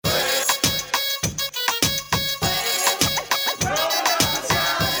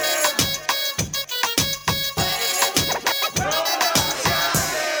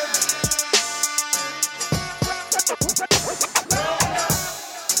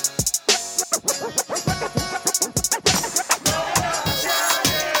What's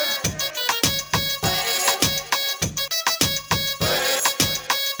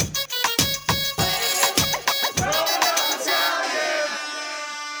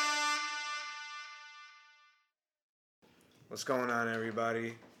going on,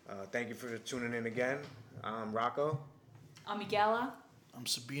 everybody? Thank you for tuning in again. I'm Rocco. I'm Miguela. I'm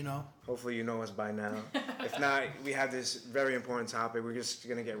Sabino. Hopefully you know us by now. If not, we have this very important topic. We're just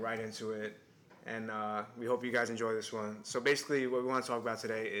going to get right into it. And we hope you guys enjoy this one. So basically what we want to talk about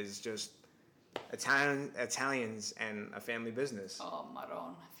today is just Italians and a family business. Oh,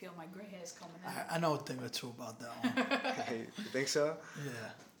 Maron. I feel my gray hair's coming in. I know a thing or two about that one. You think so? Yeah.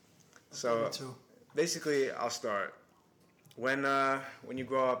 So basically, I'll start. When you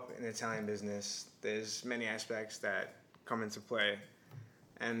grow up in Italian business, there's many aspects that come into play.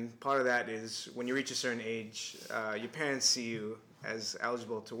 And part of that is when you reach a certain age, your parents see you as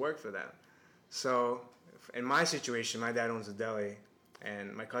eligible to work for them. So in my situation, my dad owns a deli,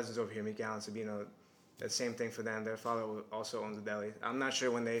 and my cousins over here, Miguel and Sabino, the same thing for them. Their father also owns a deli. I'm not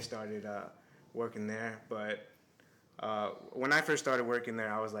sure when they started working there, but when I first started working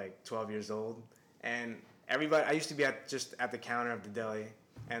there, I was like 12 years old. And everybody, I used to be just at the counter of the deli,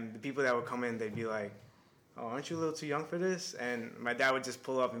 and the people that would come in, they'd be like, "Oh, aren't you a little too young for this?" And my dad would just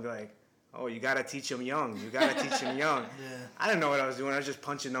pull up and be like, "Oh, you gotta teach him young. You gotta teach him young." Yeah. I didn't know what I was doing. I was just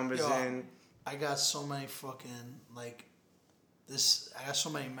punching numbers in. I got so many fucking I got so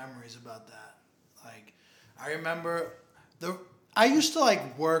many memories about that. Like, I remember I used to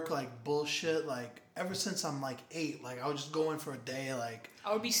work bullshit ever since I'm 8. I would just go in for a day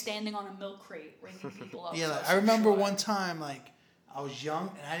I would be standing on a milk crate ringing people up. Yeah, I remember one time I was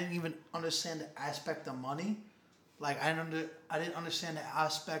young and I didn't even understand the aspect of money. I didn't understand the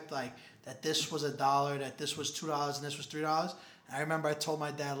aspect that this was $1, that this was $2, and this was $3. And I remember I told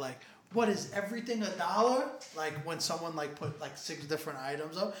my dad what is everything $1? When someone put 6 different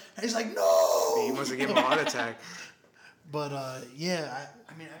items up, and he's like, no. He must have given him a heart attack. But I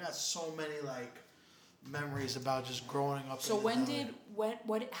got so many memories about just growing up. So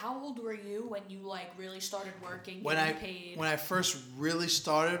how old were you when you really started working? When paid? I first really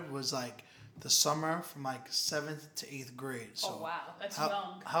started was the summer from 7th to 8th grade. So oh wow, that's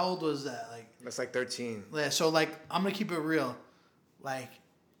young. How old was that? That's 13. Yeah, so I'm gonna keep it real.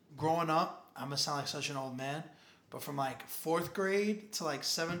 Growing up, I'm gonna sound like such an old man, but from 4th grade to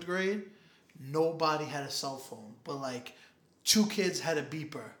 7th grade, nobody had a cell phone, but 2 kids had a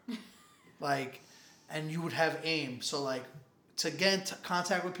beeper, and you would have AIM. So to get into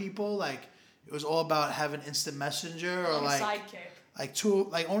contact with people, it was all about having instant messenger or a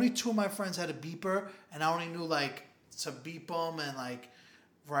sidekick. Only 2 of my friends had a beeper, and I only knew to beep them and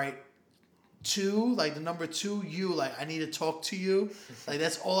write 2, the number 2, you, I need to talk to you.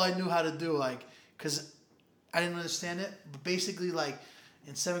 That's all I knew how to do, because I didn't understand it. But basically,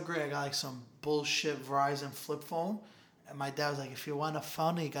 in 7th grade, I got some bullshit Verizon flip phone, and my dad was like, if you want a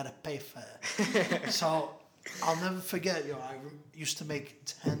phone, you gotta pay for it. So I'll never forget, I used to make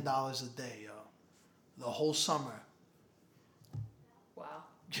 $10 a day, the whole summer. Wow.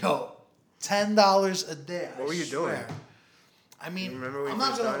 $10 a day. What were you doing? I'm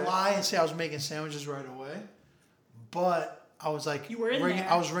not gonna lie and say I was making sandwiches right away, but I was you were in there.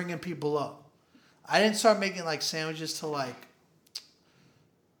 I was ringing people up. I didn't start making sandwiches till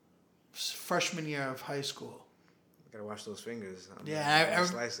freshman year of high school. Gotta wash those fingers. Yeah, how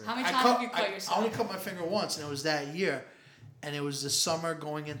many times did you cut yourself? I only cut my finger once, and it was that year, and it was the summer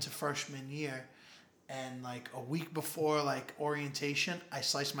going into freshman year, and a week before orientation, I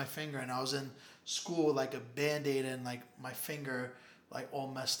sliced my finger, and I was in school with a Band-Aid and my finger all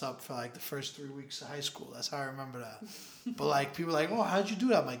messed up for the first 3 weeks of high school. That's how I remember that. But people are oh, how'd you do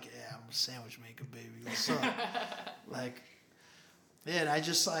that? I'm yeah, I'm a sandwich maker, baby. What's up? Yeah, and I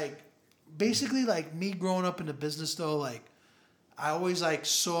just basically me growing up in the business though, I always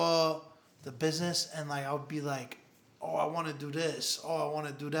saw the business and I would be oh, I want to do this. Oh, I want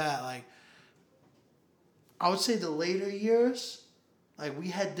to do that. I would say the later years, we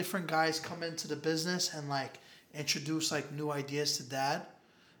had different guys come into the business and introduce new ideas to dad,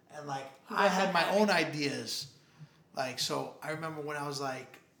 and I had my own ideas. So I remember when I was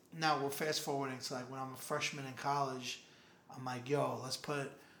now we're fast forwarding to when I'm a freshman in college, I'm yo, let's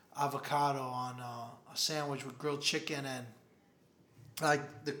put avocado on a sandwich with grilled chicken, and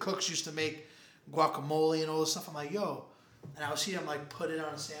the cooks used to make guacamole and all this stuff. I'm yo, and I would see them put it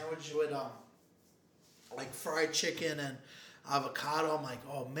on a sandwich with fried chicken and avocado. I'm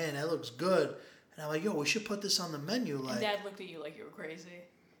oh man, that looks good. And I'm yo, we should put this on the menu. And Dad looked at you like you were crazy.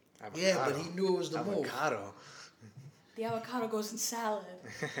 Avocado. Yeah, but he knew it was the move. Avocado. The avocado goes in salad.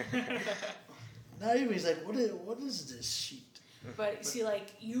 Not even. He's like, what is this shit? But see,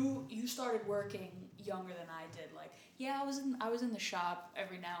 like you started working younger than I did. Like, yeah, I was in the shop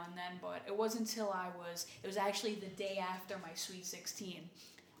every now and then, but it wasn't until it was actually the day after my Sweet 16.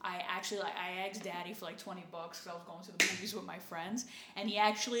 I asked Daddy for like $20 because I was going to the movies with my friends, and he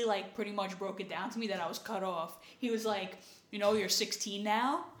actually like pretty much broke it down to me that I was cut off. He was like, you're 16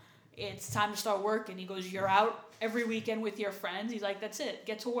 now. It's time to start working. He goes, you're out every weekend with your friends. He's like, that's it.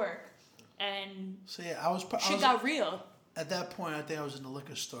 Get to work. And so yeah, shit got real. At that point, I think I was in the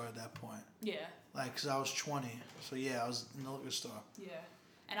liquor store at that point. Yeah. Like, because I was 20. So, yeah, I was in the liquor store. Yeah.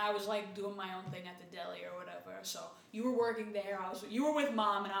 And I was, like, doing my own thing at the deli or whatever. So, you were working there. You were with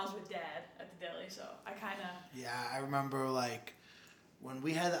Mom, and I was with Dad at the deli. So, I kind of... Yeah, I remember, like, when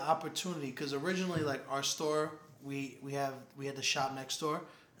we had the opportunity, because originally, like, our store, we had the shop next door,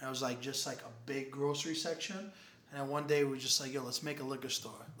 and it was, like, just, like, a big grocery section. And then one day, we were just like, yo, let's make a liquor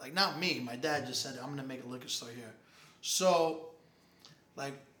store. Like, not me. My dad just said, I'm going to make a liquor store here. So,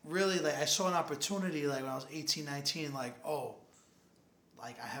 like, really, like, I saw an opportunity, like, when I was 18, 19, like, oh,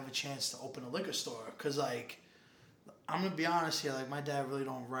 like, I have a chance to open a liquor store. Because, like, I'm going to be honest here, like, my dad really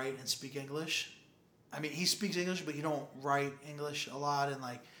don't write and speak English. I mean, he speaks English, but he don't write English a lot. And,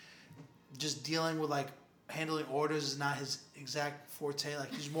 like, just dealing with, like, handling orders is not his exact forte.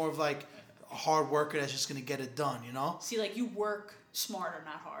 Like, he's more of, like, a hard worker that's just going to get it done, you know? See, like, you work smarter,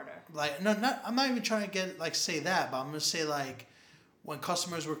 not harder. Like, no, I'm not even trying to say that, but I'm gonna say, like, when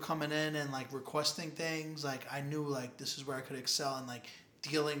customers were coming in and, like, requesting things, like, I knew, like, this is where I could excel in, like,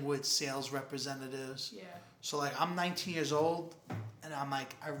 dealing with sales representatives. Yeah. So, like, I'm 19 years old, and I'm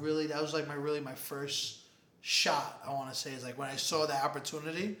like, that was like my first shot. I want to say is like when I saw that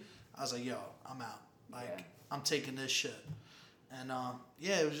opportunity, I was like, yo, I'm out. Like, I'm taking this shit. And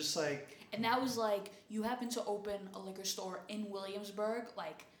yeah, it was just like. And that was like, you happened to open a liquor store in Williamsburg,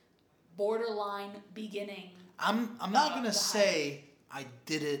 like, borderline beginning. I'm not gonna say I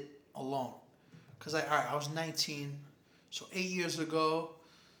did it alone, cause I was 19, so 8 years ago,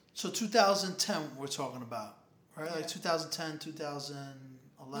 so 2010 we're talking about, right? Yeah. Like 2010,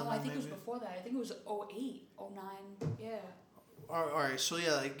 2011. No, I think maybe? it was before that. I think it was 08, 09, yeah. All right, so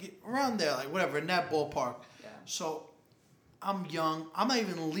yeah, like around there, like whatever, in that ballpark. Yeah. So I'm young. I'm not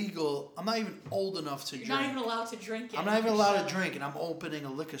even legal. I'm not even old enough to drink. You're not even allowed to drink it. I'm not even allowed to drink, and I'm opening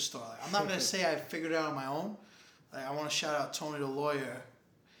a liquor store. Like, I'm not going to say I figured it out on my own. Like, I want to shout out Tony the lawyer.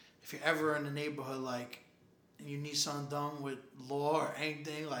 If you're ever in the neighborhood, like, and you need something done with law or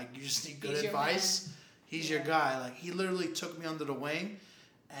anything, like, you just need good advice, he's your guy. Like, he literally took me under the wing,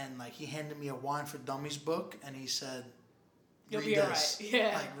 and, like, he handed me a Wine for Dummies book, and he said, You'll be this. All right.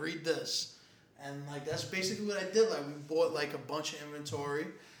 Yeah. Like, read this. And, like, that's basically what I did. Like, we bought, like, a bunch of inventory.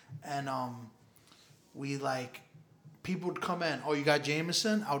 And, we, like, people would come in. Oh, you got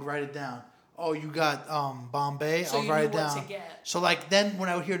Jameson? I would write it down. Oh, you got Bombay? So I'll write it down. What to get. So, like, then when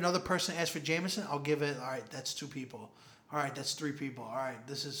I would hear another person ask for Jameson, I'll give it, all right, that's 2 people. All right, that's 3 people. All right,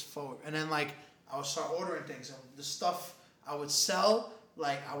 this is 4. And then, like, I would start ordering things. And the stuff I would sell,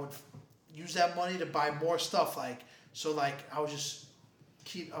 like, I would use that money to buy more stuff. Like, so, like, I would just...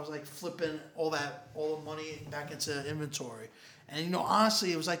 I was like flipping all the money back into inventory, and you know,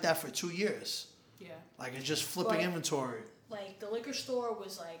 honestly, it was like that for 2 years. Yeah. Like it's just flipping inventory. Like the liquor store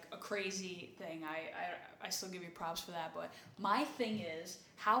was like a crazy thing. I still give you props for that, but my thing is,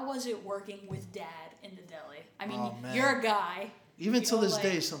 how was it working with Dad in the deli? I mean, you're a guy. Even till this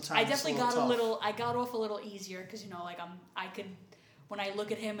day, sometimes I definitely got tough. I got off a little easier because like I could. When I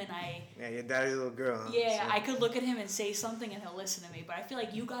look at him and Yeah, your daddy's a little girl. Huh? Yeah, so. I could look at him and say something and he'll listen to me. But I feel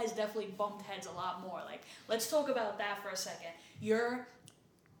like you guys definitely bumped heads a lot more. Like, let's talk about that for a second. You're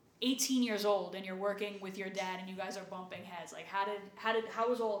 18 years old and you're working with your dad and you guys are bumping heads. Like, how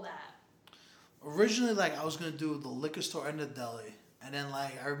was all that? Originally, like, I was going to do the liquor store and the deli. And then,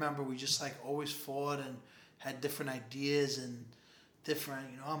 like, I remember we just, like, always fought and had different ideas and different,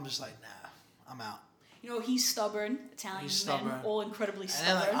 I'm just like, nah, I'm out. He's stubborn. Italian men, all incredibly stubborn.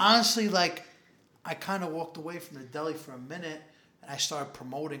 And then, like, honestly, like, I kind of walked away from the deli for a minute, and I started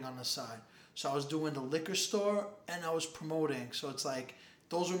promoting on the side. So I was doing the liquor store, and I was promoting. So it's like,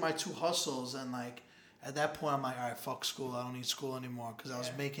 those were my 2 hustles. And, like, at that point, I'm like, all right, fuck school. I don't need school anymore. Because I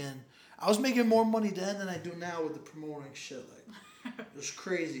was making more money then than I do now with the promoting shit. Like, it was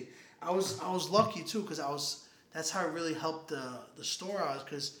crazy. I was lucky, too, because that's how it really helped the store out,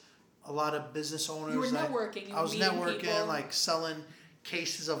 because a lot of business owners. You were networking. I was networking, like selling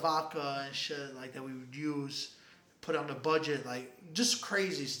cases of vodka and shit like that we would use, put on the budget, like just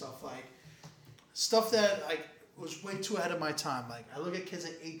crazy stuff, like stuff that like was way too ahead of my time. Like I look at kids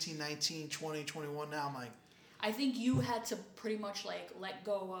at 18, 19, 20, 21 now, I'm like, I think you had to pretty much like let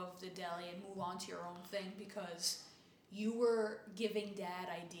go of the deli and move on to your own thing because you were giving Dad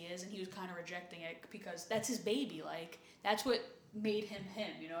ideas and he was kind of rejecting it because that's his baby. Like, that's what made him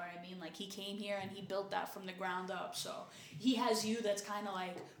him, you know what I mean? Like, he came here and he built that from the ground up. So he has you that's kind of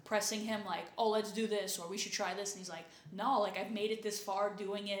like pressing him like, oh, let's do this or we should try this. And he's like, no, like, I've made it this far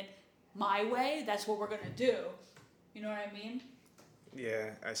doing it my way. That's what we're going to do. You know what I mean? Yeah,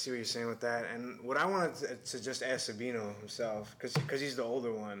 I see what you're saying with that. And what I wanted to just ask Sabino himself, because he's the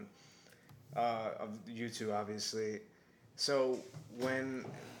older one of you two, obviously. So when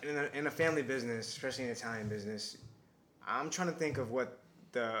in a family business, especially an Italian business, I'm trying to think of what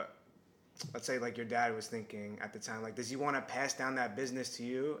let's say like your dad was thinking at the time. Like, does he want to pass down that business to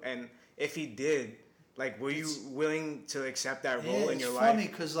you? And if he did, like, were you willing to accept that role in your life? It's funny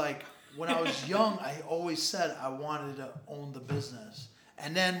because like when I was young, I always said I wanted to own the business.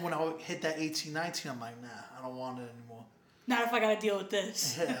 And then when I hit that 18, 19, I'm like, nah, I don't want it anymore. Not if I got to deal with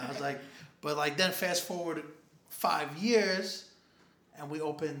this. Yeah, I was like, but like then fast forward 5 years, and we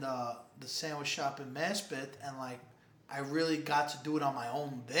opened the sandwich shop in Maspeth, and like I really got to do it on my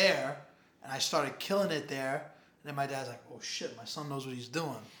own there, and I started killing it there. And then my dad's like, oh shit, my son knows what he's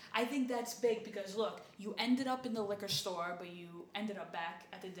doing. I think that's big because look, you ended up in the liquor store, but you ended up back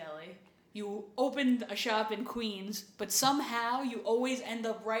at the deli. You opened a shop in Queens, but somehow you always end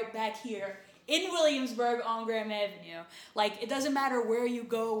up right back here in Williamsburg on Graham Avenue. Like, it doesn't matter where you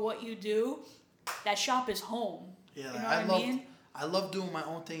go, what you do, that shop is home. Yeah, you know what I mean? I love doing my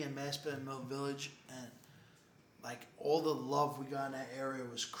own thing in Maspeth and Mill Village, and like all the love we got in that area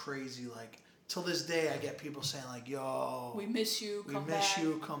was crazy. Like till this day, I get people saying like, "Yo, we miss you. Come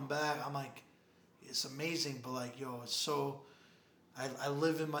back." I'm like, it's amazing, but like, yo, it's so. I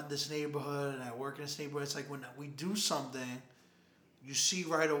live in this neighborhood and I work in this neighborhood. It's like when we do something, you see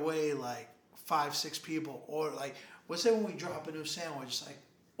right away like 5-6 people, or like let's say when we drop a new sandwich, like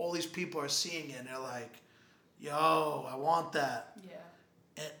all these people are seeing it and they're like, yo, I want that.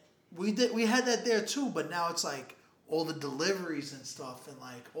 Yeah. And we had that there too, but now it's like all the deliveries and stuff and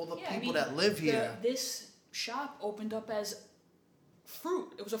like all the people that live here. This shop opened up as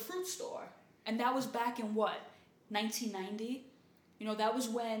fruit. It was a fruit store. And that was back in what? 1990? You know, that was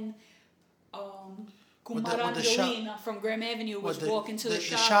when Kumar Angelina from Graham Avenue was walking to the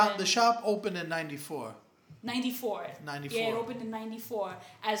shop. The shop opened in 94. 94. Yeah, it opened in 94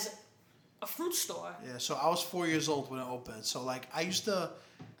 as a fruit store. Yeah, so I was 4 years old when it opened. So, like, I used to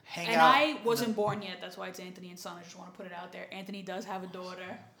hang out. And I wasn't born yet. That's why it's Anthony and Son. I just want to put it out there. Anthony does have a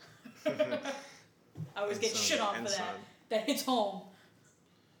daughter. I always get shit on for that. That it's home.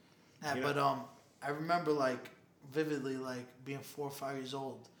 Yeah, but I remember, like, vividly, like, being 4 or 5 years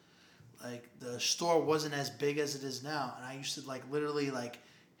old. Like, the store wasn't as big as it is now. And I used to, like, literally, like,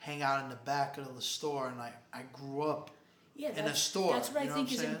 hang out in the back of the store. And I grew up in a store. That's what I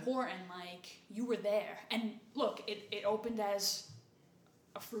think is important. Like, you were there. And, look, it opened as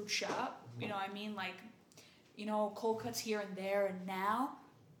a fruit shop. You know what I mean? Like, you know, cold cuts here and there. And now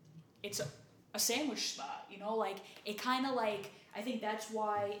it's a sandwich spot. You know? Like, it kind of, like... I think that's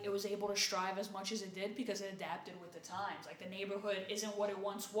why it was able to strive as much as it did because it adapted with the times. Like, the neighborhood isn't what it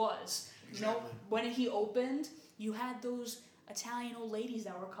once was. Exactly. You know, when he opened, you had those Italian old ladies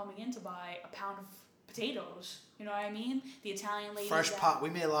that were coming in to buy a pound of potatoes. You know what I mean? The Italian ladies. We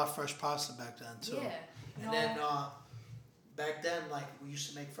made a lot of fresh pasta back then too. Yeah. And then back then, like, we used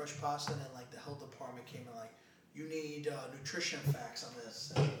to make fresh pasta, and then like the health department came and like, you need nutrition facts on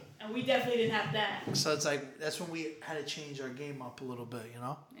this. And we definitely didn't have that. So it's like, that's when we had to change our game up a little bit, you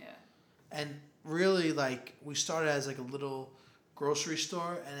know? Yeah. And really, like, we started as like a little grocery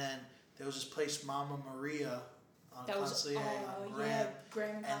store, and then there was this place, Mama Maria, on Consigliere, on Graham.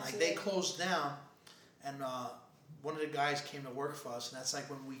 Graham and like, they closed down, and one of the guys came to work for us, and that's like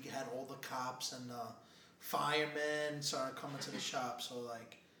when we had all the cops and firemen started coming to the shop, so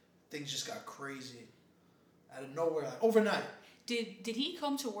like, things just got crazy. Out of nowhere, like, overnight. Did he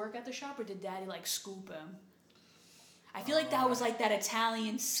come to work at the shop, or did Daddy like scoop him? I feel like that was like that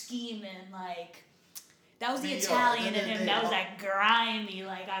Italian scheming, like that was the Italian in him. That was that grimy,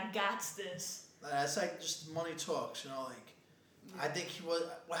 like, I got this. That's like just money talks, you know. Like, I think he was.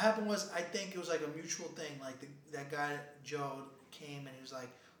 What happened was, I think it was like a mutual thing. Like that guy Joe came and he was like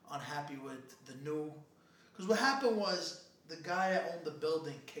unhappy with the new. Because what happened was the guy that owned the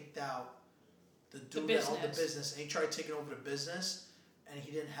building kicked out the dude that owned the business, and he tried taking over the business, and he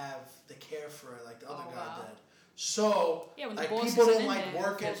didn't have the care for it like the other guy did. So when like, the people didn't like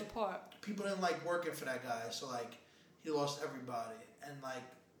working. It falls apart. People didn't like working for that guy, so like he lost everybody, and like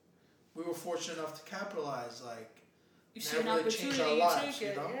we were fortunate enough to capitalize. Like, you see an really opportunity, our lives, you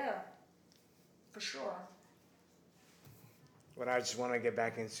take it. You know? Yeah, for sure. what I just want to get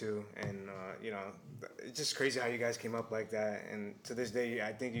back into, and it's just crazy how you guys came up like that. And to this day,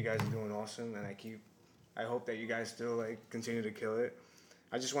 I think you guys are doing awesome, and I hope that you guys still like continue to kill it.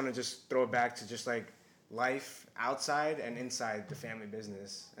 I just want to just throw it back to just like life outside and inside the family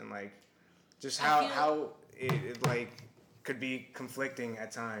business, and like just how it like could be conflicting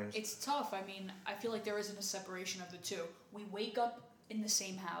at times. It's tough. I mean, I feel like there isn't a separation of the two. We wake up in the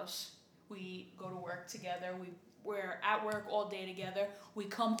same house. We go to work together. We're at work all day together. We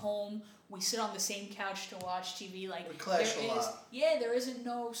come home. We sit on the same couch to watch TV. Like we clash a lot. Yeah, there isn't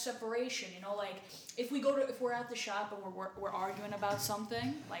no separation. You know, like if we're at the shop and we're arguing about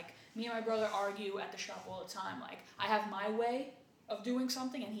something, like me and my brother argue at the shop all the time. Like I have my way of doing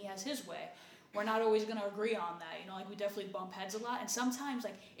something and he has his way. We're not always gonna agree on that. You know, like we definitely bump heads a lot. And sometimes,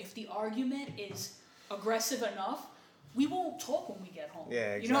 like if the argument is aggressive enough, we won't talk when we get home.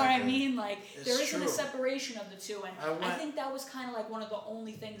 Yeah, exactly. You know what I mean? Like, there isn't true. a separation of the two. And I think that was kind of like one of the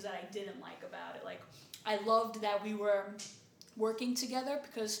only things that I didn't like about it. Like, I loved that we were working together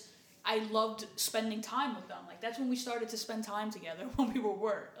because I loved spending time with them. Like, that's when we started to spend time together, when we were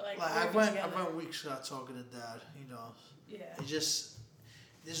working I went weeks without talking to Dad, you know. Yeah. It just,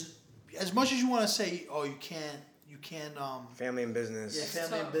 there's, as much as you want to say, oh, you can't, family and business. Yeah,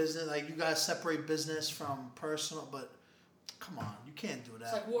 family and business. Like, you got to separate business from personal, but come on, you can't do that.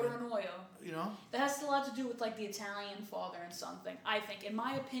 It's like water and oil. You know? That has a lot to do with like the Italian father and son thing. I think, in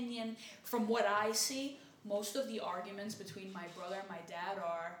my opinion, from what I see, most of the arguments between my brother and my dad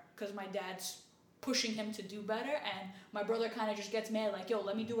are because my dad's pushing him to do better, and my brother kind of just gets mad, like, yo,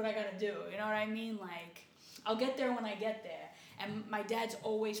 let me do what I gotta do. You know what I mean? Like, I'll get there when I get there. And my dad's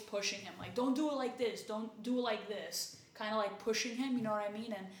always pushing him, like, don't do it like this, don't do it like this. Kind of like pushing him, you know what I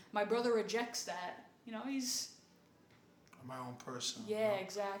mean? And my brother rejects that. You know, he's my own person. Yeah, you know?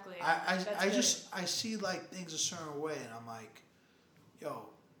 exactly. I see like things a certain way, and I'm like, yo,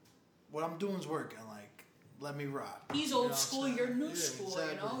 what I'm doing is working. Like, let me rock. He's old school. You're new school.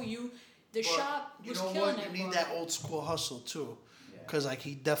 Exactly. You know, the shop was killing it. You know what? You need that old school hustle too, because like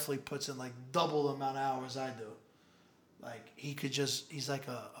he definitely puts in like double the amount of hours I do. Like he's like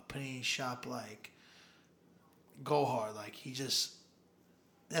a panini shop like go hard. Like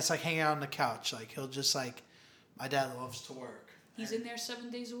that's like hanging out on the couch. Like he'll just like. My dad loves to work. He's in there 7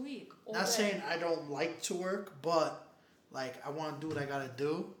 days a week. Not saying I don't like to work, but like I want to do what I gotta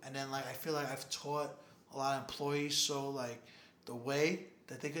do, and then like I feel like I've taught a lot of employees so like the way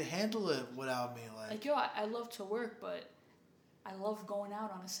that they could handle it without me. Like yo, I love to work, but I love going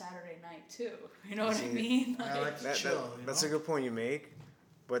out on a Saturday night too. You know what I mean? Like, I like to chill. That's a good point you make,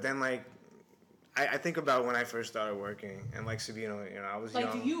 but then like. I think about when I first started working, and like Sabino, you know, I was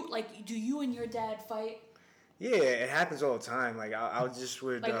young. Do you and your dad fight? Yeah, it happens all the time. Like I just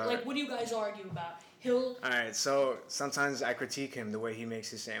would. Like what do you guys argue about? All right, so sometimes I critique him the way he makes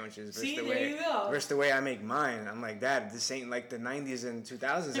his sandwiches versus the way I make mine. I'm like, Dad, this ain't like the '90s and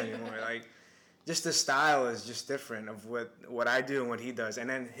 2000s anymore. Like, just the style is just different of what I do and what he does. And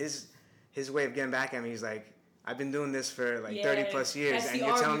then his way of getting back at me, he's like, I've been doing this for like 30 plus years, and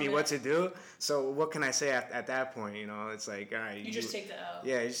you're telling me what to do. So what can I say at that point? You know, it's like, all right, you just take the L.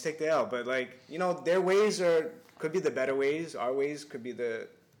 Yeah, you just take the L. But like, you know, their ways could be the better ways. Our ways could be the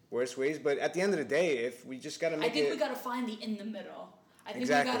worst ways. But at the end of the day, if we just gotta make it, I think we gotta find the in the middle. I think we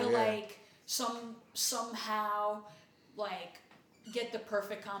gotta like somehow like get the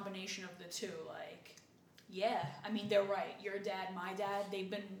perfect combination of the two. Like, yeah, I mean they're right. Your dad, my dad, they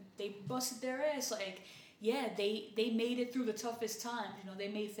busted their ass. Like. Yeah, they made it through the toughest times. You know, they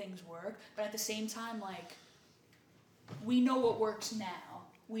made things work. But at the same time, like, we know what works now.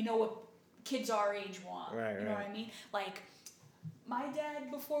 We know what kids our age want. Right, you know what I mean? Like, my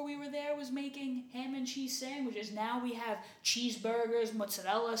dad, before we were there, was making ham and cheese sandwiches. Now we have cheeseburgers,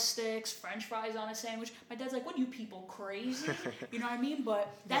 mozzarella sticks, French fries on a sandwich. My dad's like, what are you people, crazy? You know what I mean?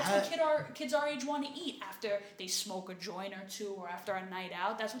 But that's what kids our age want to eat after they smoke a joint or two or after a night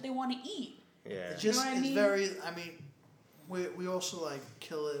out. That's what they want to eat. Yeah. It's just, you know it's very, I mean, we also, like,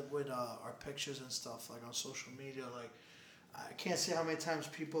 kill it with our pictures and stuff, like, on social media. Like, I can't say how many times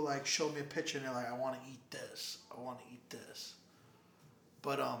people, like, show me a picture and they're like, I want to eat this. I want to eat this.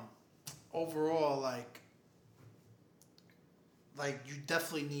 But, overall, like, you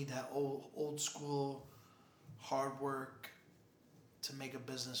definitely need that old school hard work to make a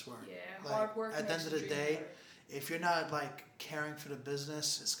business work. Yeah, like, hard work. At the end of the day, if you're not, like, caring for the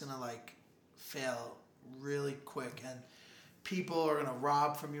business, it's going to, like, fail really quick, and people are gonna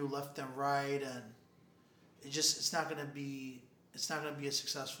rob from you left and right, and it's not gonna be a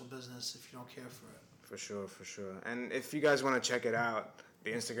successful business if you don't care for it. For sure. And if you guys want to check it out,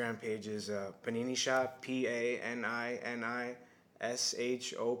 the Instagram page is Panini Shop, PANINI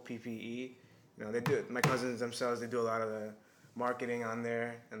SHOPPE. You know, they do. My cousins themselves, they do a lot of the marketing on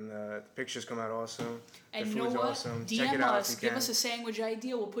there, and the pictures come out awesome. And the you know food's what? awesome. DM Check it out us. if you Give can. us a sandwich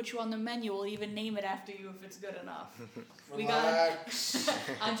idea. We'll put you on the menu. We'll even name it after you if it's good enough. Relax.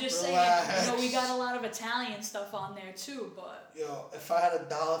 I'm just Relax. saying. You know, we got a lot of Italian stuff on there too, but. Yo, if I had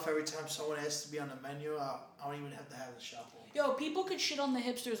 $1 for every time someone asked to be on the menu, I don't even have to have the shop open. Yo, people could shit on the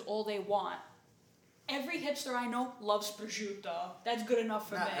hipsters all they want. Every hipster I know loves prosciutto. That's good enough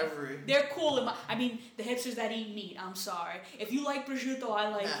for Not me. every. They're cool. I mean, the hipsters that eat meat. I'm sorry. If you like prosciutto, I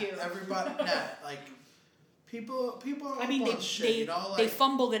like you. Everybody, like people are I mean, up on shit, you know, like, they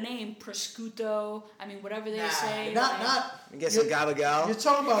fumble the name prosciutto. I mean, whatever they say. Not. You get some gabagal. You're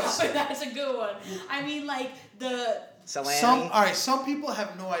talking about That's a good one. I mean, like the. Salami. Some people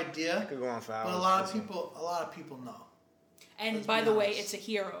have no idea, Could go on for hours. but a lot of people know. And Let's by be the way, honest. it's a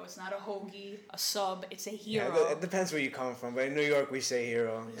hero. It's not a hoagie, a sub. It's a hero. Yeah, it depends where you come from, but in New York we say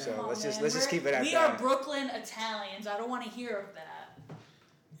hero. Yeah. So Come on, let's just man. keep it at We that. are Brooklyn Italians. I don't want to hear of that.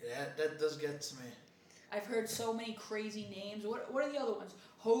 Yeah, that does get to me. I've heard so many crazy names. What are the other ones?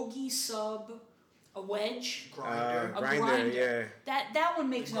 Hoagie, sub, a wedge, Grinder. A Grinder, grinder. yeah. That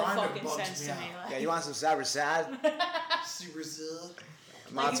one makes The no grinder fucking bugs sense me to out. me. Like, Yeah, you want some sour sad? Brazil.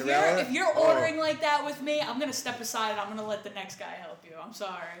 like Mozzarella? if you're ordering like that with me, I'm gonna step aside and I'm gonna let the next guy help you. I'm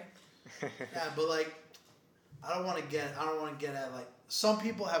sorry. Yeah, but like, I don't want to get at like some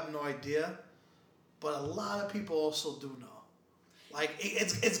people have no idea, but a lot of people also do know. Like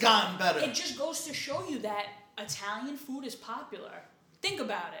it's gotten better. It just goes to show you that Italian food is popular. Think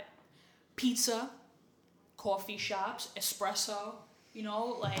about it. Pizza, coffee shops, espresso, you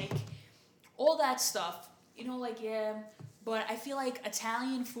know, like all that stuff. You know, like, yeah, but I feel like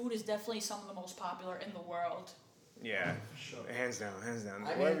Italian food is definitely some of the most popular in the world. Yeah, Sure. hands down.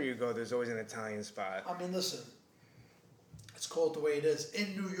 I Wherever mean- you go, there's always an Italian spot. I mean, listen, it's called the way it is.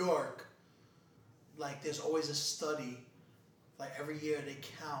 In New York, like, there's always a study. Like, every year they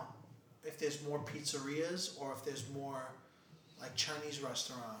count if there's more pizzerias or if there's more, like, Chinese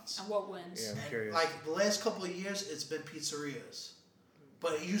restaurants. And what wins? Yeah. I'm And, curious. like, the last couple of years, it's been pizzerias.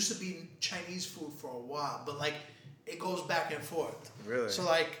 But it used to be Chinese food for a while. But, like, it goes back and forth. Really? So,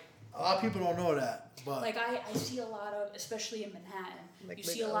 like, a lot of people don't know that. But Like, I see a lot of, especially in Manhattan, Like you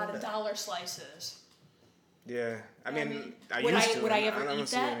see a lot of McDonald's. dollar slices. Yeah, I mean, I would used to. Would I ever don't eat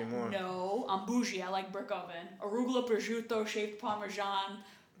see it that? anymore. No, I'm bougie. I like brick oven. Arugula, prosciutto, shaved parmesan,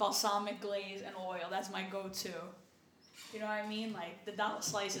 balsamic glaze, and oil. That's my go-to. You know what I mean? Like, the dollar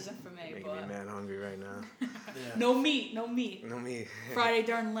slice isn't for me, Making but me mad hungry right now. yeah. no meat, no meat. No me. Friday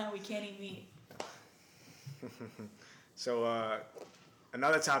during Lent, we can't eat meat. So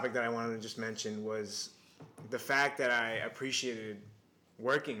another topic that I wanted to just mention was the fact that I appreciated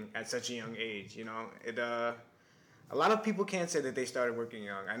working at such a young age. You know, a lot of people can't say that they started working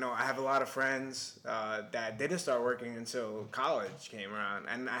young. I know I have a lot of friends that didn't start working until college came around,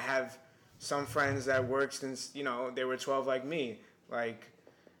 and I have some friends that worked since, you know, they were 12 like me. Like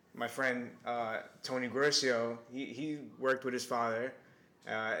my friend Tony Guercio, he worked with his father.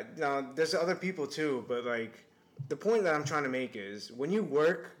 Now there's other people too, but like the point that I'm trying to make is when you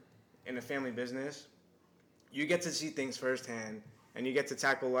work in a family business, you get to see things firsthand, and you get to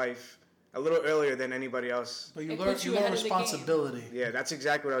tackle life a little earlier than anybody else. It But you puts you learn ahead of the game. responsibility. Yeah, that's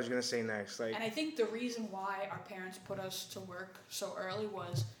exactly what I was gonna say next. Like, And I think the reason why our parents put us to work so early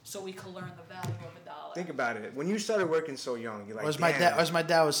was so we could learn the value of a dollar. think about it. When you started working so young, you're like, Or as damn, my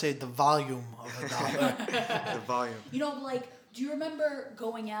dad would say, the volume of a dollar. the volume. You know, like, do you remember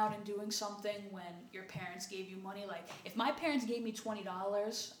going out and doing something when your parents gave you money? Like, if my parents gave me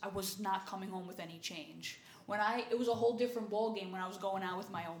 $20, I was not coming home with any change. It was a whole different ball game when I was going out with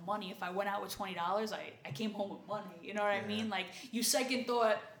my own money. If I went out with $20, I came home with money. You know what I mean? Like, you second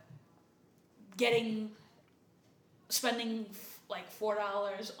thought spending like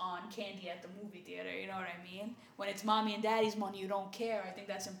 $4 on candy at the movie theater. You know what I mean? When it's mommy and daddy's money, you don't care. I think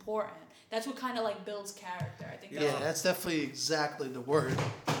that's important. That's what kind of like builds character. I think. Yeah, that's definitely exactly the word.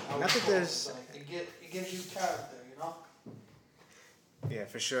 Not that there's- It gives you character, you know. Yeah,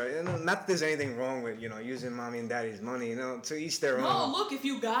 for sure. And not that there's anything wrong with, you know, using mommy and daddy's money, you know, to each their No, own. look, if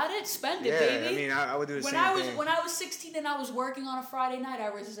you got it, spend it, Yeah, baby. I mean, I would do the when same I was thing. when I was 16 and I was working on a Friday night, I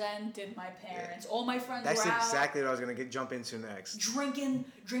resented my parents. All my friends That's were out exactly what I was gonna jump into next. drinking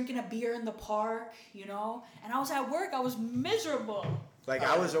a beer in the park, you know. And I was at work. I was miserable. Like,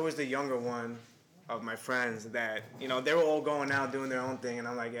 I was always the younger one of my friends that, you know, they were all going out doing their own thing, and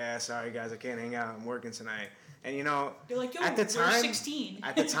I'm like, yeah, sorry guys, I can't hang out. I'm working tonight. And you know, They're like, yo, at the we're time, 16.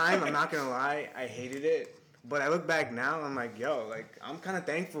 At the time, I'm not gonna lie, I hated it. But I look back now, I'm like, yo, like I'm kind of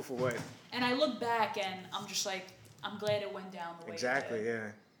thankful for what. And I look back and I'm just like, I'm glad it went down the way Exactly, it did.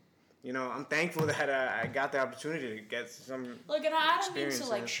 yeah. You know, I'm thankful that I got the opportunity to get some. Look, and I don't mean to experience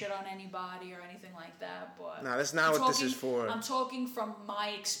like in it. shit on anybody or anything like that, but No, that's not what this is for. I'm talking from my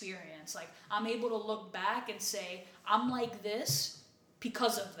experience. Like, I'm able to look back and say I'm like this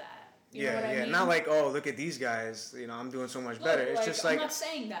because of that. You know what I mean? Not like, oh, look at these guys. You know, I'm doing so much better. It's just I'm like, not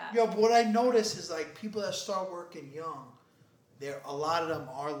saying that. Yo, but what I notice is like people that start working young, a lot of them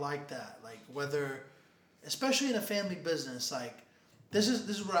are like that. Like whether, especially in a family business, like this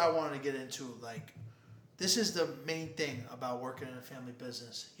is what I wanted to get into. Like, this is the main thing about working in a family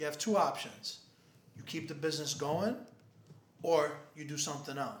business. You have two options: you keep the business going, or you do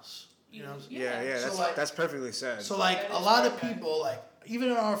something else. You know? yeah. So, That's like, that's perfectly said. So like That a is lot of perfect. people, like even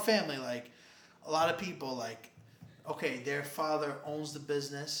in our family, like a lot of people, like okay, their father owns the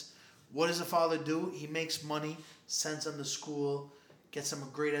business. What does the father do? He makes money, sends them to school, gets them a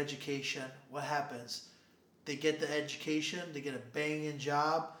great education. What happens? They get the education, they get a banging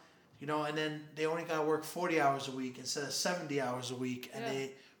job, you know, and then they only gotta work 40 hours a week instead of 70 hours a week, and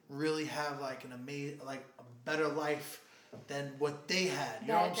they really have like an amazing, like a better life than what they had. You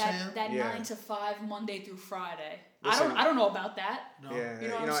know what I'm saying? That Yeah. 9 to 5 Monday through Friday. Listen, I don't know about that. No. Yeah, You know what you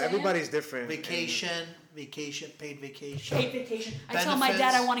know, I'm saying? everybody's different. Vacation, paid vacation. Paid vacation. I tell my dad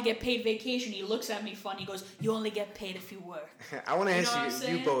Benefits. I want to get paid vacation. He looks at me funny. He goes, "You only get paid if you work." I want to You know what I'm answer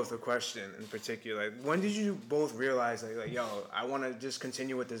you saying? both a question in particular. Like, when did you both realize, like, yo, I want to just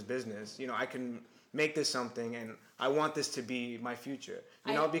continue with this business? You know, I can make this something, and I want this to be my future.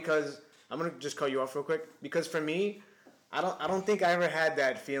 You know, because I'm gonna just cut you off real quick. Because for me, I don't think I ever had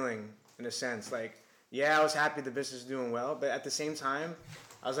that feeling in a sense. Like, yeah, I was happy the business is doing well, but at the same time,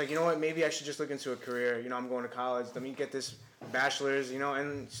 I was like, you know what? Maybe I should just look into a career. You know, I'm going to college. Let me get this bachelor's. You know,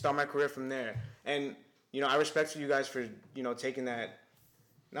 and start my career from there. And you know, I respect you guys for taking that,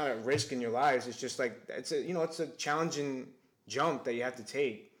 not a risk in your lives. It's just like it's a challenging jump that you have to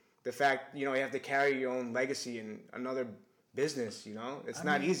take. The fact you have to carry your own legacy in another business. You know, it's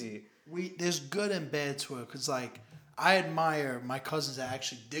not easy. There's good and bad to it because like I admire my cousins that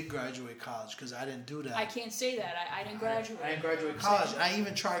actually did graduate college because I didn't do that. I can't say that. I didn't graduate. I didn't graduate college. I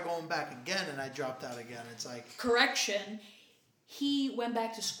even tried going back again and I dropped out again. It's like Correction. He went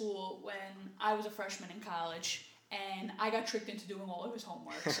back to school when I was a freshman in college, and I got tricked into doing all of his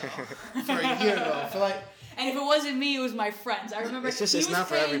homework. So. for a year though. For like And if it wasn't me, it was my friends. I remember It's he was not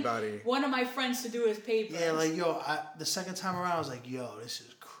for paying everybody. one of my friends to do his papers. yeah, like the second time around I was like, yo, this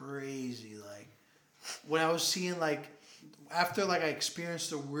is crazy. Like when I was seeing like after like I experienced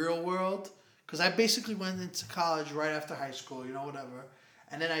the real world because I basically went into college right after high school, whatever,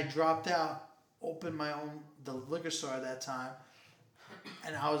 and then I dropped out, opened the liquor store at that time,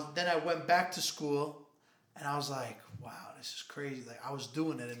 and I went back to school, and I was like, wow, this is crazy. Like I was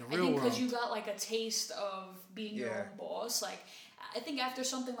doing it in the real I think world. because you got like a taste of being your Yeah. own boss. Like, I think after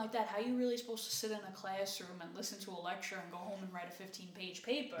something like that, how are you really supposed to sit in a classroom and listen to a lecture and go home and write a 15-page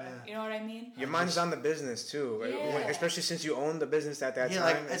paper? Yeah. You know what I mean? Your mind's on the business too, right? Yeah. Especially since you own the business at that Yeah, time.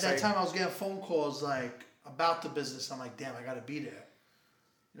 like at It's that time I was getting phone calls like about the business. I'm like, damn, I gotta be there.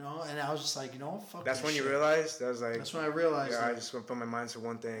 And I was just like, fuck. That's this when you shit. realized. That was like, That's when I realized. yeah, I like, just gonna put my mind to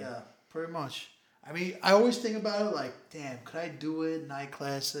one thing. yeah, pretty much. I mean, I always think about it like, damn, could I do it? Night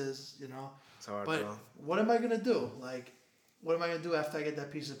classes, It's hard, But bro. what am I gonna do? Like, what am I gonna do after I get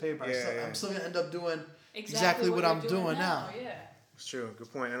that piece of paper? Yeah. I'm still gonna end up doing Exactly what you're I'm doing now. Yeah. It's true.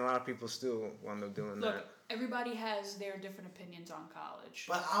 Good point. And a lot of people still wind up doing Look, that. everybody has their different opinions on college.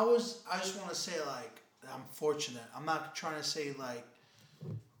 But I just want to say like I'm fortunate. I'm not trying to say like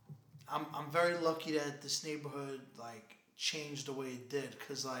I'm very lucky that this neighborhood like changed the way it did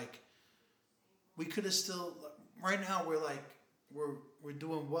because like we could have still right now we're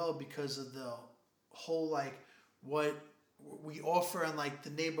doing well because of the whole like what we offer and like the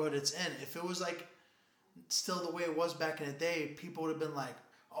neighborhood it's in. If it was like still the way it was back in the day, people would have been like,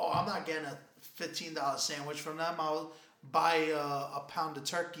 "Oh, I'm not getting a $15 sandwich from them. I'll buy a pound of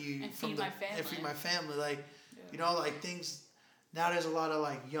turkey And from feed my family." and feed my family." Like, like things. Now there's a lot of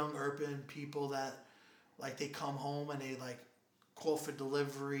like young urban people that like they come home and they like call for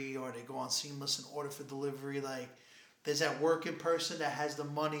delivery or they go on Seamless and order for delivery. Like, there's that working person that has the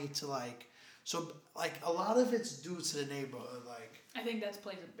money to like. So like a lot of it's due to the neighborhood. Like, I think that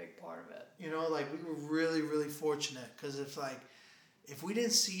plays a big part of it. like we were really, really fortunate because if we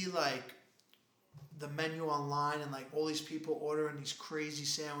didn't see like the menu online and like all these people ordering these crazy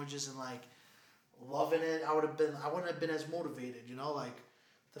sandwiches and like loving it, I wouldn't have been as motivated, like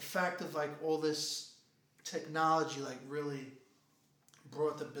the fact of like all this technology like really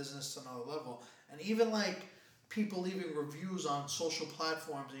brought the business to another level. And even like people leaving reviews on social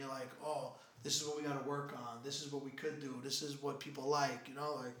platforms and you're like, oh, this is what we got to work on. This is what we could do. This is what people like, you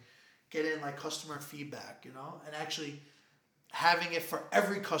know, like get in like customer feedback, you know, and actually having it for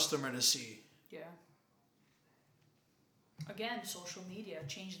every customer to see. Yeah. Again, social media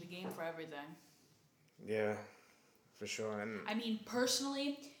changed the game for everything. Yeah, for sure. And I mean,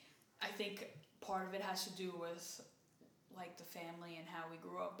 personally, I think part of it has to do with like the family and how we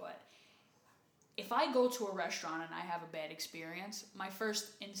grew up, but if I go to a restaurant and I have a bad experience, my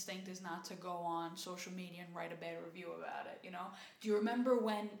first instinct is not to go on social media and write a bad review about it, you know? Do you remember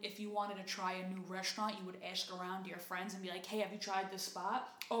when, if you wanted to try a new restaurant, you would ask around to your friends and be like, hey, have you tried this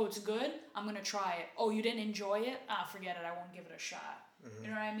spot? Oh, it's good? I'm going to try it. Oh, you didn't enjoy it? Ah, forget it. I won't give it a shot. Mm-hmm. You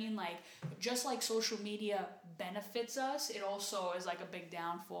know what I mean? Like, just like social media benefits us, it also is like a big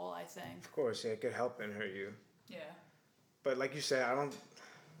downfall, I think. Of course, yeah, it could help and hurt you. Yeah. But like you said,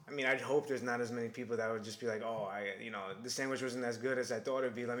 I'd hope there's not as many people that would just be like, oh, the sandwich wasn't as good as I thought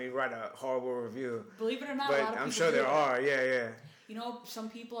it'd be. Let me write a horrible review. Believe it or not, but a lot of people I'm sure there are. Yeah. You know, some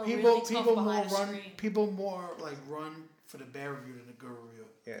people are really tough behind the screen. People more like run for the bad review than the good review.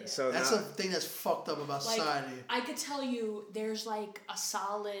 Yeah. So that's the thing that's fucked up about society. I could tell you, there's like a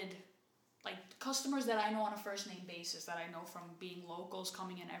solid, like customers that I know on a first name basis that I know from being locals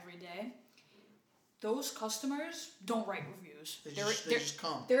coming in every day. Those customers don't write reviews. They just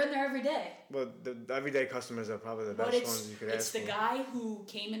come. They're in there every day. Well, the everyday customers are probably the best ones you could ask for. It's the guy who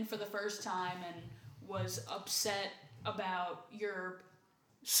came in for the first time and was upset about your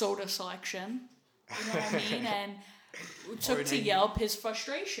soda selection. You know what I mean? And took to Yelp his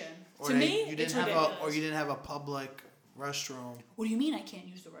frustration. To me, it's ridiculous. Or you didn't have a public restroom. What do you mean I can't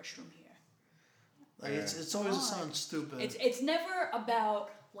use the restroom here? Like it's always something stupid. It's never about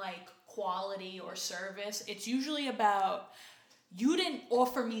like quality or service. It's usually about, you didn't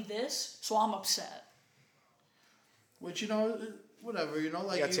offer me this, so I'm upset. Which, you know, whatever, you know,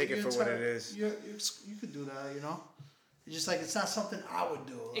 like you gotta take it for what it is. You could do that, you know. It's just like it's not something I would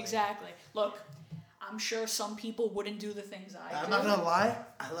do. Like, exactly. Look, I'm sure some people wouldn't do the things I do. I'm not gonna lie.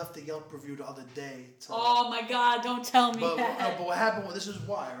 I left a Yelp review the other day. Oh my God! Don't tell me that. But what happened? Well, this is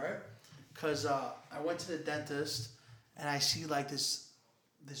why, right? Because I went to the dentist and I see like this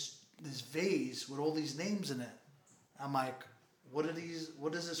vase with all these names in it. I'm like, what is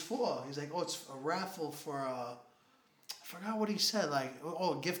this for? He's like, oh, it's a raffle for I forgot what he said, like,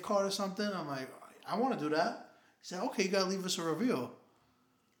 oh, a gift card or something. I'm like, I want to do that. He said, okay, you gotta leave us a review.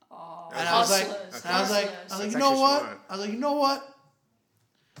 Oh, and I was like, you know what? Smart. I was like, you know what?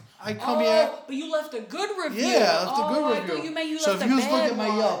 I come here. But you left a good review. Yeah, I left a good review. I thought you meant you so left if you a bad look at my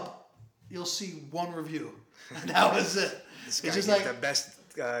one. Yelp, you'll see one review, and that was it. This guy it's just gets like the best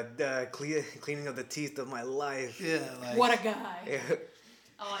cleaning of the teeth of my life. Yeah, like, what a guy. Yeah.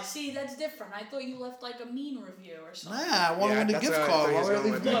 Oh, I see. That's different. I thought you left like a mean review or something. Nah, I wanted a gift card.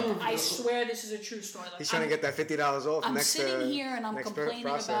 Look, I swear this is a true story. Like, he's trying to get that $50 off. I'm sitting here and I'm complaining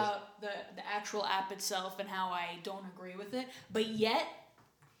process. about the actual app itself and how I don't agree with it, but yet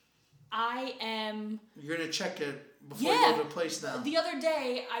I am. You're gonna check it before you go to the place now. The other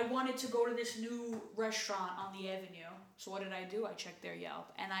day, I wanted to go to this new restaurant on the Avenue. So what did I do? I checked their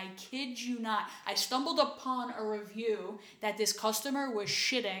Yelp. And I kid you not, I stumbled upon a review that this customer was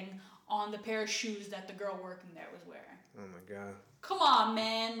shitting on the pair of shoes that the girl working there was wearing. Oh my God. Come on,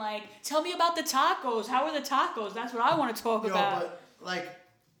 man. Like, tell me about the tacos. How are the tacos? That's what I want to talk about. But, like,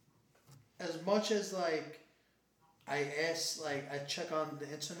 as much as, like, I check on the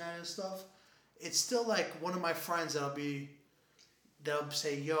internet and stuff, it's still, like, one of my friends they'll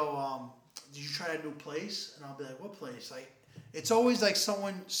say, yo, did you try that new place? And I'll be like, what place? Like, it's always like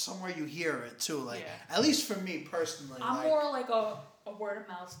somewhere you hear it too. Like, at least for me personally. I'm more like a word of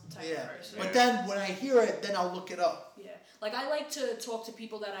mouth type of person. But then when I hear it, then I'll look it up. Yeah. Like, I like to talk to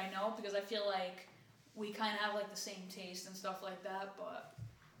people that I know because I feel like we kind of have like the same taste and stuff like that. But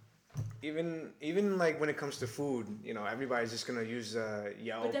even like when it comes to food, you know, everybody's just gonna use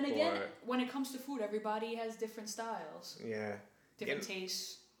Yelp. But then again, when it comes to food, everybody has different styles. Yeah. Different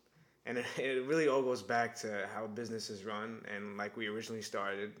tastes. And it really all goes back to how businesses run, and like we originally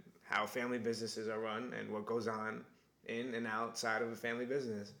started, how family businesses are run and what goes on in and outside of a family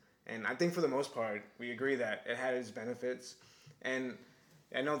business. And I think for the most part, we agree that it had its benefits. And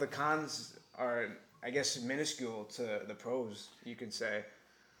I know the cons are, I guess, minuscule to the pros, you could say,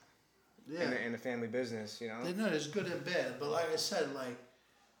 in a family business, you know? No, there's good and bad. But like I said, like,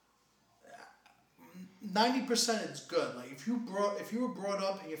 90% it's good. Like if you were brought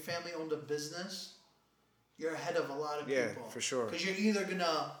up and your family owned a business, you're ahead of a lot of people. Yeah, for sure. Because you're either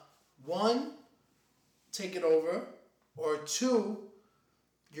gonna, one, take it over, or two,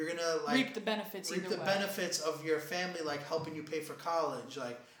 you're gonna like reap the benefits. Reap the benefits of your family, like helping you pay for college.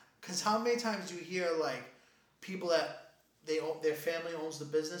 Like Because how many times do you hear like people that their family owns the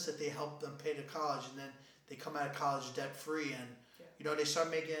business that they help them pay to college, and then they come out of college debt free, and you know they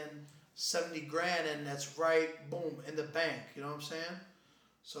start making $70,000, and that's right, boom, in the bank. You know what I'm saying?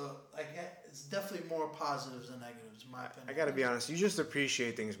 So like it's definitely more positives than negatives, in my opinion. I gotta be honest. You just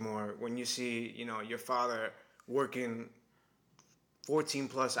appreciate things more when you see, you know, your father working 14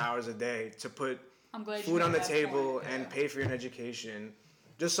 plus hours a day to put food on the table and pay for your education,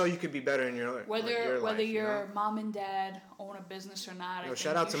 just so you could be better in your whether life, your mom and dad own a business or not. Yo,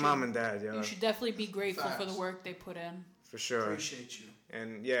 shout out to mom and dad. You should definitely be grateful for the work they put in. For sure. Appreciate you.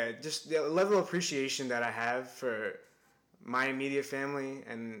 And yeah, just the level of appreciation that I have for my immediate family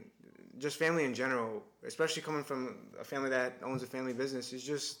and just family in general, especially coming from a family that owns a family business, it's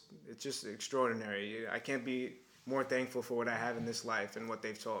just extraordinary. I can't be more thankful for what I have in this life and what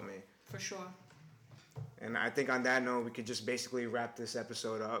they've taught me. For sure. And I think on that note, we could just basically wrap this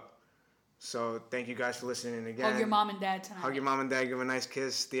episode up. So thank you guys for listening again. Hug your mom and dad tonight. Hug your mom and dad. Give a nice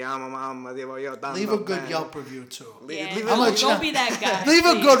kiss. Te amo, mama. Leave a good Yelp review too. Don't be that guy. Leave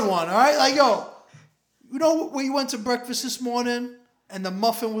a good one, all right? Like, yo, you know when you went to breakfast this morning and the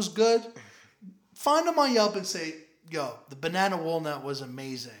muffin was good? Find them on Yelp and say, yo, the banana walnut was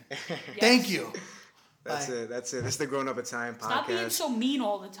amazing. Yes. Thank you. That's it. This is the Grown Up Italian podcast. Stop being so mean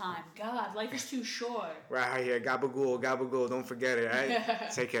all the time. God, life is too short. Right here. Gabagool. Don't forget it, all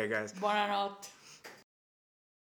right? Take care, guys. Buonanotte.